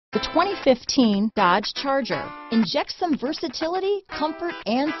The 2015 Dodge Charger. Inject some versatility, comfort,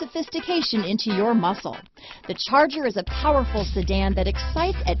 and sophistication into your muscle. The Charger is a powerful sedan that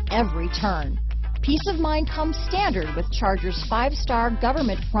excites at every turn. Peace of mind comes standard with Charger's 5-star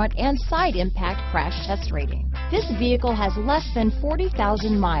government front and side impact crash test rating. This vehicle has less than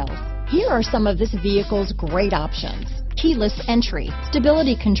 40,000 miles. Here are some of this vehicle's great options: keyless entry,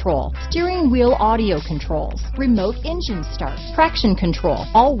 stability control, steering wheel audio controls, remote engine start, traction control,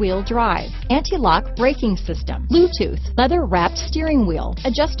 all-wheel drive, anti-lock braking system, Bluetooth, leather-wrapped steering wheel,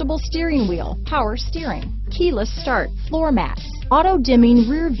 adjustable steering wheel, power steering, keyless start, floor mats, auto-dimming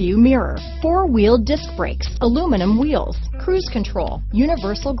rear-view mirror, 4-wheel disc brakes, aluminum wheels, cruise control,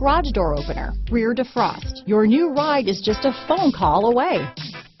 universal garage door opener, rear defrost. Your new ride is just a phone call away.